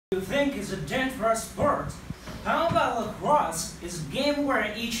You think is a dangerous sport? How about lacrosse is a game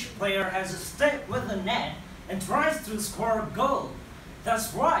where each player has a stick with a net and tries to score a goal?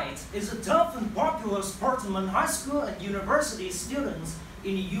 That's right, it's a tough and popular sport among high school and university students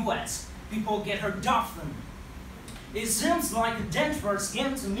in the US. People get hurt often. It seems like a dangerous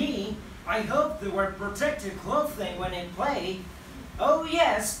game to me. I hope they wear protective clothing when they play. Oh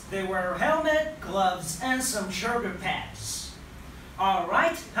yes, they wear a helmet, gloves, and some shoulder pads.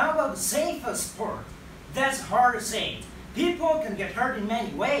 Alright, how about the safest sport? That's hard to say. People can get hurt in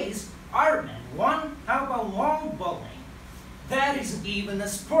many ways. Ironman 1, how about long bowling? That isn't even a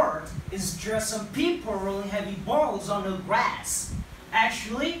sport, it's just some people rolling heavy balls on the grass.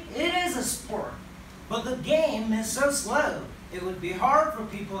 Actually, it is a sport, but the game is so slow, it would be hard for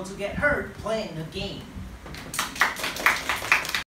people to get hurt playing the game.